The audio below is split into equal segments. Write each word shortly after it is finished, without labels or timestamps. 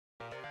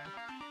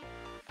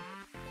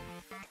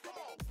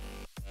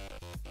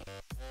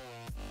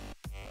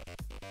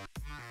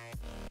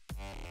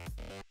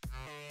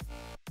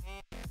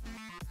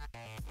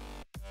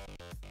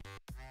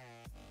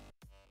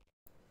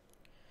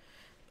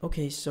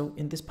Okay, so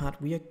in this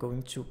part we are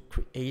going to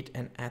create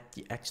and add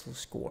the actual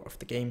score of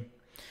the game.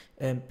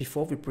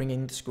 Before we bring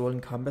in the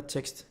scrolling combat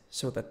text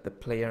so that the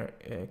player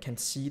can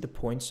see the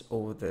points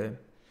over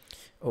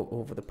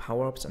the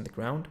power-ups on the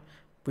ground,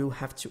 we'll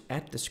have to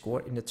add the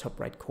score in the top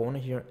right corner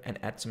here and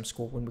add some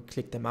score when we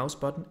click the mouse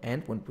button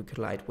and when we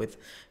collide with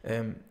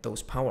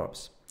those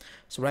power-ups.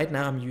 So right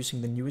now I'm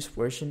using the newest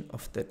version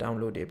of the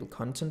downloadable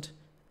content,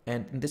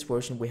 and in this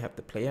version we have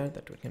the player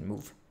that we can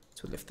move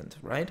to left and to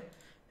right,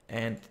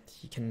 and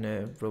he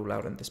can roll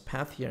out on this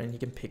path here and he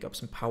can pick up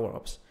some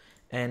power-ups,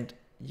 and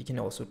he can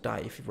also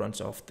die if he runs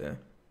off the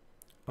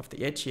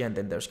edge here, and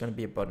then there's going to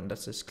be a button that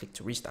says click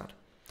to restart.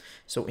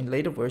 So in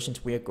later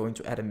versions we are going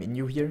to add a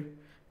menu here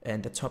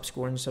and the top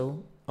score and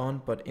so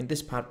on, but in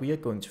this part we are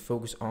going to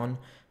focus on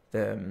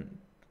the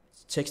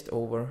text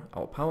over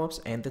our power-ups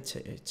and the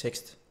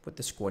text with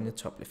the score in the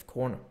top left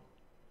corner.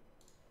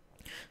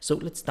 So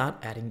let's start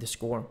adding the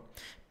score.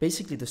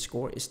 Basically the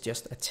score is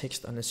just a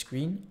text on the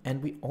screen,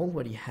 and we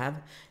already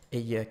have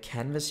a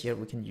canvas here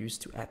we can use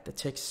to add the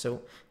text.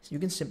 So you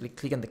can simply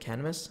click on the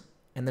canvas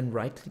and then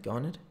right click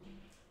on it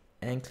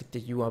and click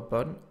the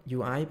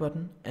UI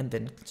button and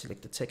then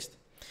select the text.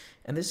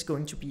 And this is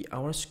going to be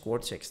our score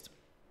text.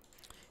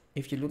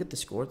 If you look at the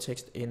score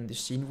text in the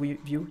scene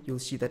view, you'll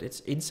see that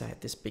it's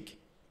inside this big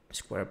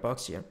square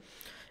box here.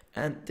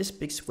 And this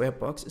big square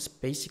box is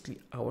basically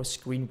our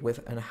screen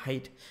width and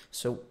height.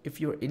 So if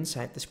you're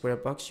inside the square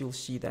box, you'll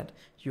see that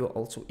you're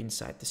also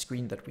inside the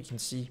screen that we can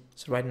see.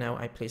 So right now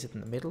I place it in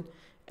the middle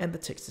and the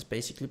text is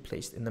basically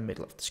placed in the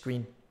middle of the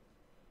screen.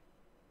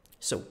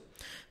 So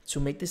to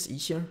make this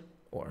easier,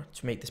 or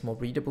to make this more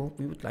readable,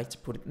 we would like to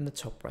put it in the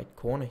top right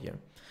corner here.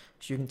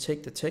 So you can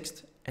take the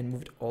text and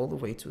move it all the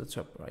way to the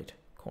top right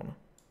corner.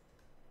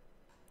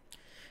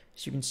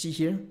 So you can see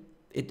here,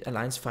 it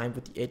aligns fine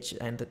with the edge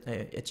and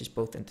the edges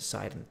both in the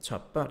side and the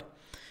top, but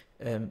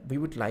we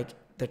would like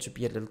there to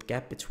be a little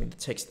gap between the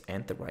text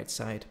and the right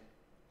side.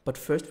 But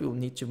first we will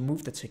need to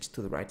move the text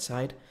to the right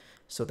side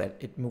so that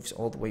it moves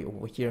all the way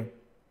over here.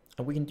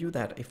 And we can do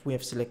that if we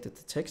have selected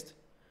the text.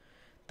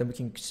 Then we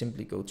can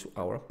simply go to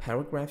our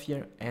paragraph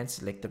here and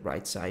select the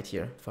right side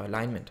here for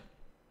alignment.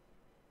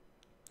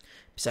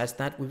 Besides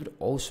that, we would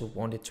also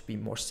want it to be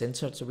more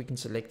centered, so we can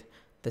select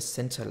the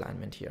center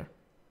alignment here.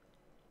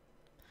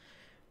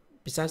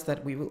 Besides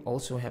that, we will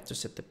also have to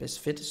set the best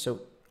fit.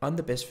 So on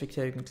the best fit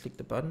here, you can click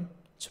the button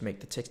to make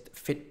the text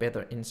fit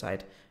better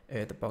inside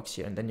the box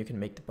here, and then you can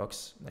make the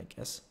box like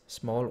as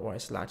small or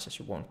as large as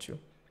you want to.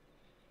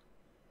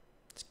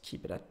 Let's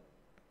keep it at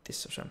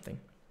this or something.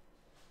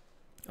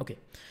 Okay,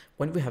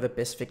 when we have a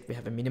best fit, we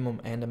have a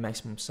minimum and a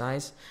maximum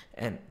size,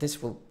 and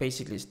this will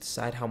basically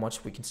decide how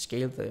much we can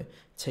scale the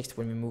text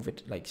when we move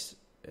it like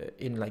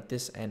in like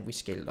this, and we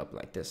scale it up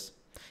like this.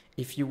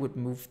 If you would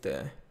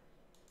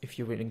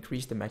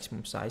increase the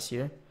maximum size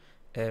here,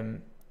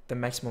 the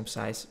maximum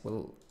size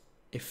will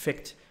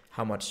affect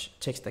how much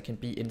text there can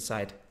be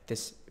inside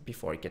this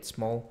before it gets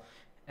small.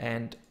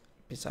 And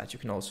besides, you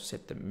can also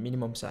set the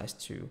minimum size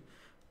to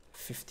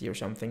 50 or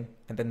something,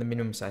 and then the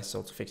minimum size is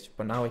also fixed,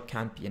 but now it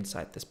can't be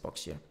inside this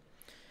box here.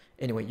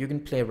 Anyway, you can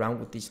play around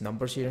with these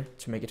numbers here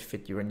to make it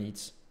fit your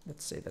needs.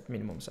 Let's say that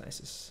minimum size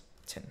is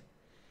 10.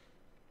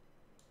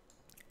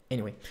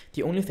 Anyway,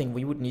 the only thing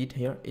we would need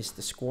here is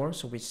the score,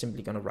 so we're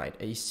simply gonna write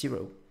a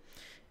 0.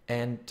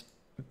 And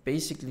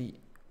basically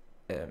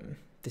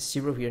the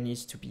 0 here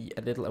needs to be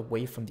a little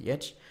away from the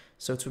edge.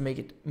 So to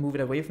move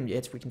it away from the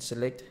edge, we can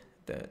select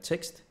the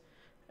text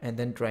and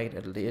then drag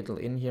it a little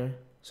in here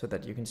so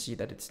that you can see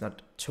that it's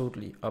not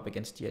totally up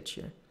against the edge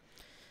here.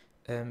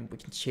 We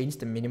can change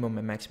the minimum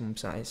and maximum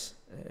size,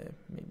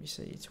 maybe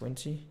say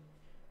 20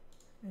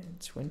 and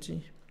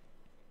 20.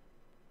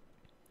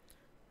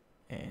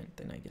 And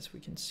then I guess we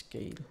can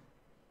scale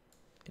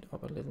it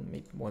up a little,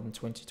 maybe more than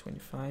 20,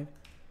 25.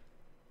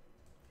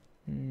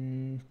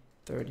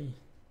 30.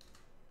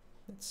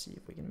 Let's see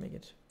if we can make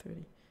it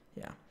 30.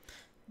 Yeah,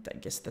 I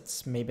guess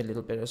that's maybe a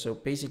little better. So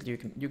basically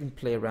you can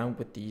play around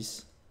with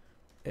these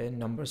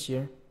numbers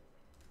here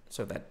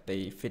so that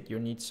they fit your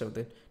needs, so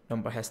the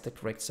number has the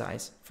correct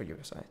size for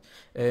your size.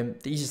 The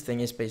easiest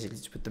thing is basically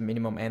to put the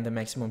minimum and the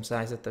maximum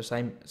size at the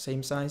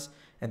same size,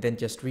 and then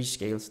just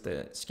scale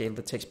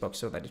the text box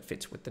so that it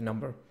fits with the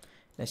number.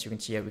 And as you can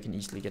see here, we can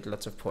easily get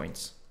lots of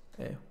points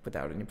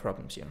without any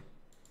problems here.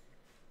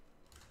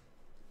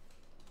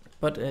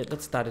 But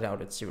let's start it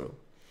out at 0.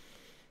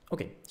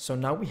 Okay, so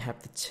now we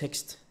have the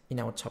text in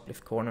our top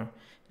left corner.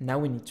 Now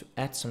we need to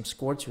add some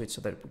score to it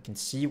so that we can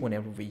see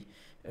whenever we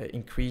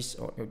increase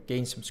or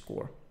gain some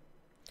score.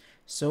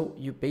 So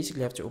you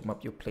basically have to open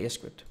up your player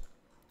script.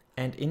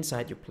 And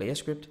inside your player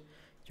script,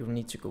 you'll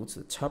need to go to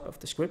the top of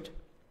the script.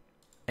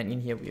 And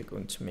in here we are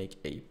going to make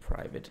a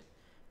private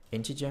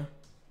integer.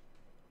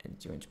 And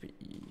it's going to be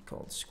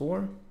called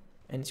score.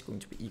 And it's going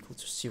to be equal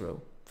to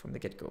 0 from the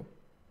get-go.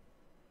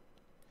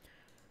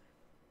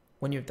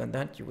 When you've done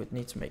that, you would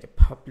need to make a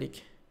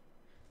public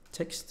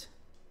text,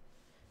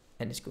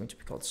 and it's going to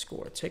be called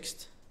score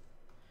text.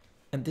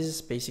 And this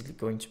is basically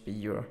going to be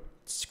your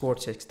score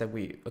text that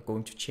we are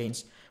going to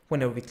change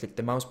whenever we click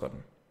the mouse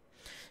button.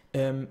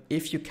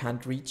 If you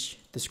can't reach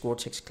the score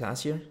text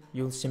class here,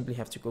 you'll simply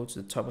have to go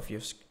to the top of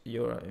your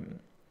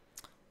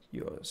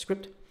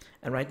script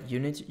and write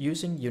unit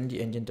using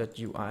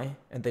unityengine.ui,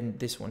 and then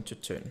this one to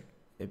turn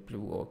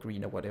blue or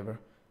green or whatever,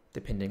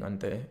 depending on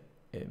the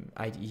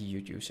IDE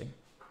you're using.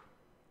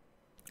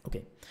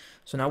 Okay,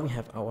 so now we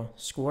have our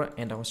score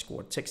and our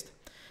score text,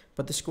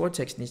 but the score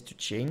text needs to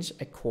change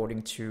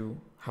according to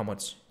how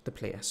much the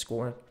player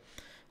scored.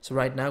 So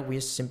right now we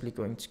are simply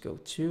going to go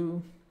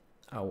to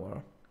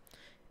our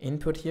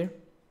input here,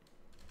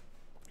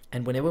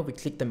 and whenever we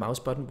click the mouse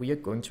button, we are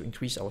going to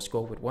increase our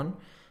score with 1.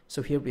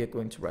 So here we are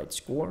going to write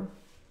score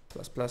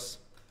plus plus.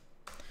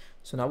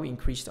 So now we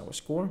increased our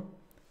score,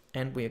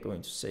 and we are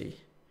going to say,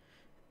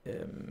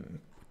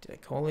 what did I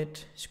call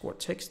it? Score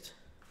text.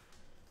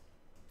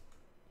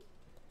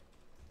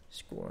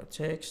 Score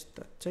text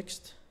dot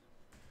text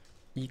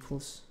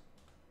equals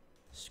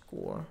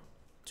score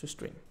to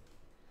string.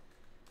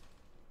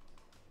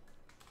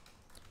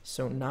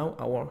 So now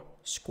our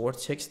score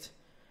text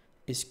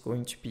is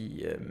going to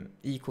be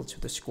equal to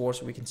the score,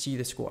 so we can see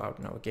the score out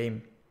in our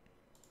game.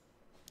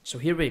 So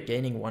here we're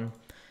gaining 1,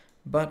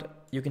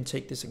 but you can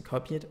take this and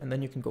copy it, and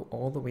then you can go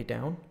all the way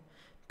down,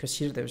 because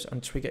here there's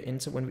on trigger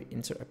enter when we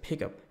enter a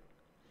pickup.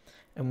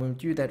 And when we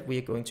do that, we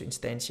are going to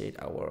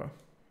instantiate our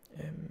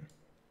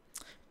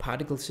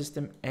particle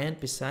system, and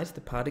besides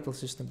the particle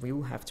system, we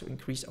will have to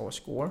increase our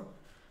score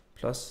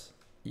plus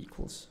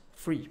equals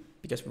 3,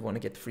 because we want to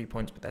get 3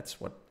 points, but that's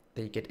what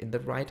they get in the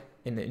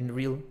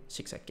real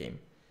ZigZag game.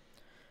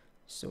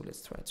 So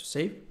let's try to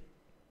save,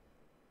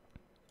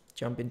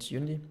 jump into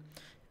Unity,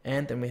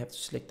 and then we have to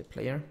select the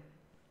player.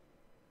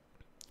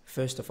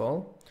 First of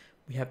all,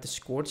 we have the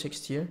score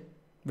text here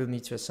we'll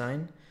need to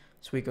assign.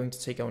 So we're going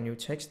to take our new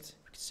text,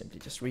 we can simply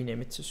just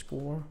rename it to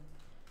score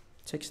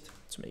text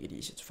to make it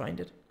easier to find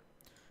it.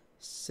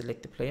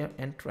 Select the player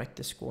and drag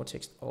the score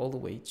text all the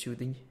way to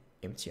the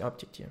empty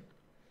object here.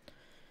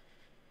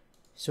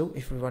 So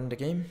if we run the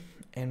game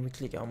and we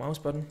click our mouse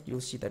button,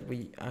 you'll see that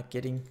we are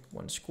getting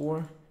 1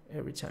 score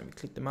every time we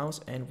click the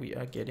mouse, and we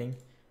are getting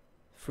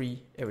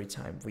 3 every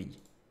time we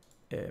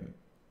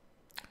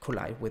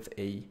collide with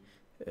a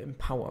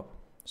power-up.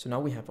 So now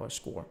we have our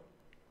score.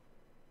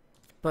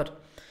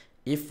 But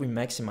if we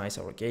maximize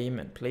our game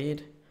and play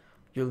it,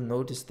 you'll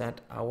notice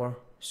that our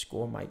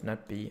score might not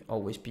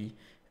always be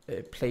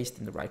placed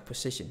in the right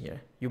position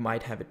here. You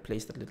might have it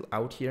placed a little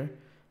out here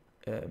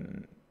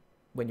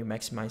when you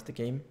maximize the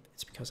game.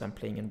 It's because I'm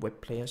playing in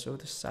web player, so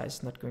the size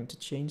is not going to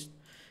change.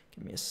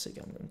 Give me a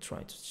second, I'm going to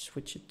try to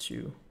switch it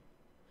to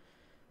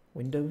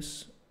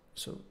Windows.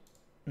 So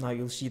now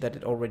you'll see that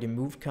it already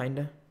moved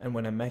kinda, and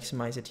when I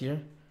maximize it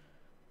here,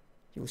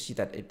 you'll see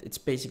that it's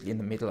basically in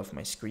the middle of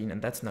my screen,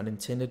 and that's not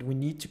intended. We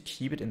need to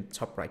keep it in the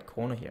top right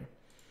corner here.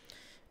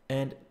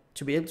 And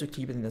to be able to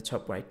keep it in the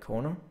top right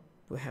corner,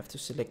 we'll have to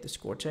select the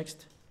score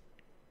text,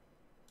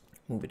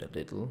 move it a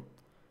little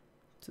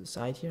to the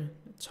side here,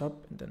 the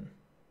top, and then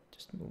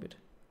just move it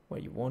where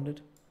you want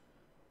it.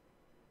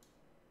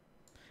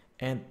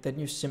 And then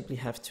you simply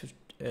have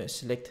to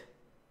select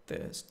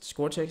the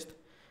score text,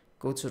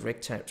 go to the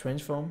rectangle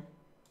transform,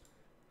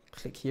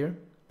 click here,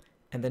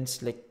 and then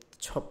select the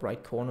top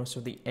right corner.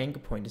 So the anchor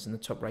point is in the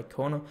top right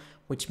corner,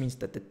 which means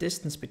that the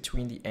distance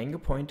between the anchor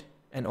point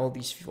and all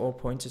these 4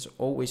 points is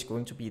always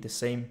going to be the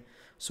same.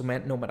 So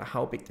no matter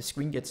how big the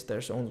screen gets,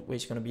 there's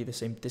always going to be the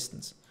same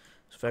distance.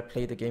 So if I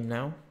play the game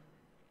now,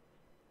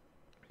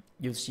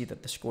 you'll see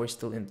that the score is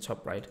still in the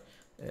top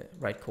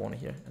right corner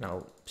here, and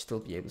I'll still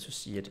be able to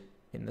see it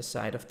in the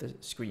side of the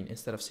screen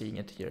instead of seeing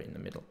it here in the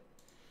middle.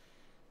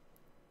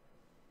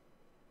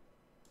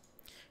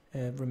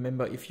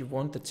 Remember, if you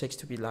want the text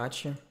to be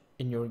larger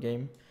in your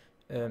game,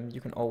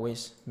 you can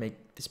always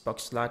make this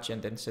box larger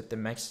and then set the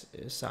max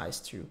size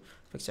to,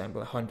 for example,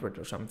 100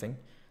 or something.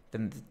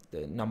 Then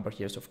the number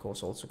here is of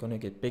course also going to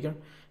get bigger,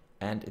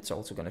 and it's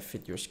also going to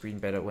fit your screen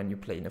better when you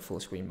play in a full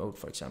screen mode,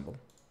 for example.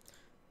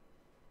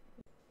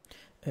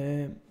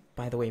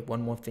 By the way,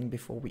 one more thing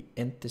before we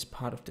end this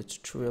part of the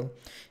tutorial.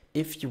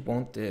 If you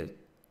want the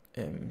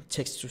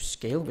text to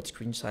scale with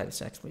screen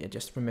size, actually, I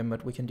just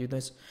remembered we can do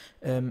this.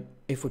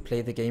 If we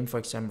play the game, for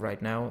example,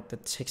 right now, the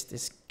text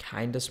is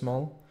kind of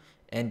small,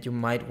 and you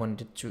might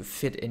want it to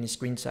fit any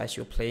screen size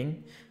you're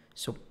playing.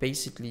 So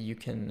basically, you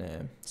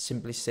can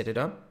simply set it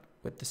up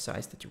with the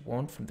size that you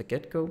want from the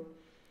get-go.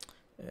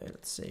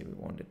 Let's say we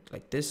want it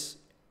like this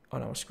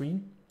on our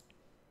screen.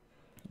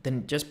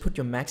 Then just put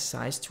your max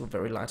size to a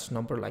very large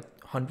number, like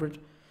 100.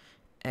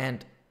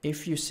 And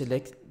if you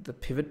select the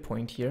pivot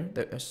point here,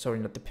 sorry,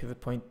 not the pivot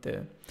point,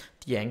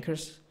 the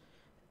anchors,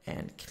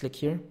 and click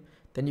here,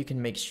 then you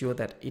can make sure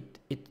that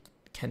it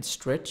can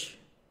stretch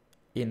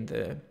in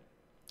the,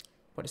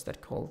 what is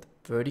that called,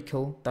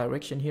 vertical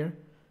direction here.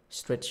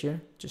 Stretch here,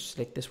 just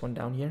select this one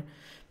down here,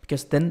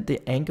 because then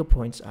the anchor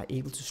points are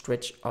able to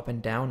stretch up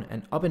and down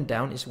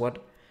is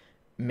what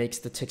makes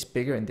the text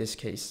bigger in this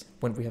case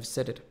when we have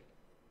set it.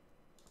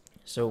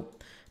 So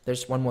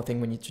there's one more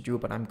thing we need to do,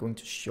 but I'm going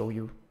to show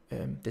you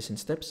this in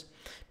steps,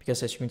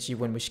 because as you can see,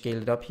 when we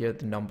scale it up here,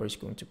 the number is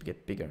going to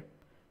get bigger.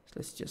 So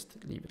let's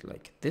just leave it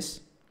like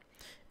this.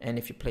 And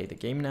if you play the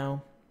game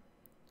now,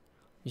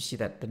 you see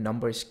that the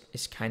number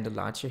is kind of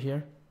larger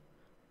here.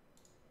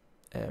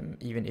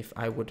 Even if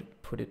I would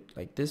put it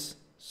like this,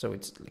 so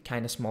it's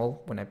kind of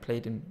small when I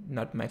played in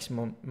not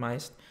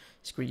maximized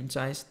screen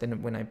size,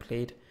 then when I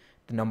played,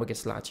 the number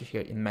gets larger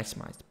here in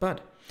maximized.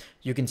 But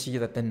you can see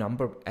that the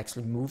number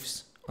actually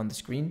moves on the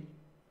screen.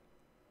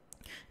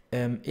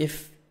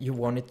 If you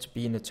want it to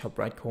be in the top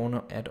right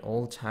corner at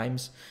all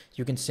times,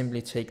 you can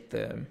simply take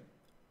the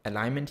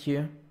alignment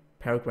here,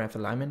 paragraph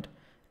alignment,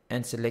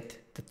 and select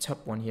the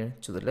top one here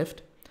to the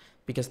left,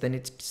 because then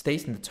it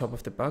stays in the top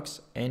of the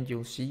box, and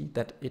you'll see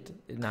that it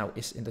now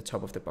is in the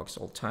top of the box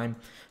all time.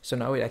 So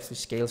now it actually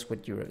scales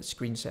with your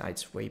screen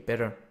size way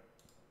better,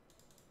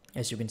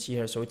 as you can see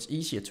here. So it's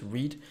easier to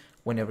read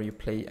whenever you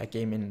play a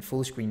game in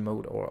full screen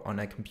mode or on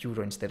a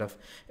computer instead of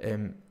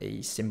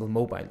a simple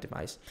mobile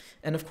device.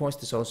 And of course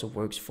this also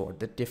works for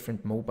the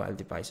different mobile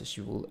devices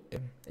you will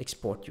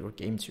export your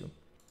game to.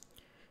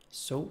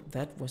 So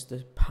that was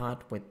the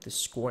part with the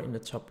score in the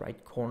top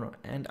right corner,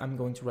 and I'm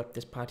going to wrap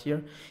this part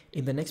here.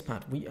 In the next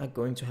part we are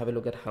going to have a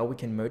look at how we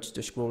can merge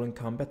the scrolling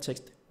combat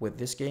text with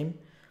this game,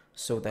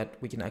 so that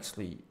we can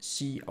actually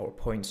see our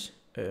points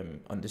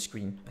on the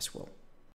screen as well.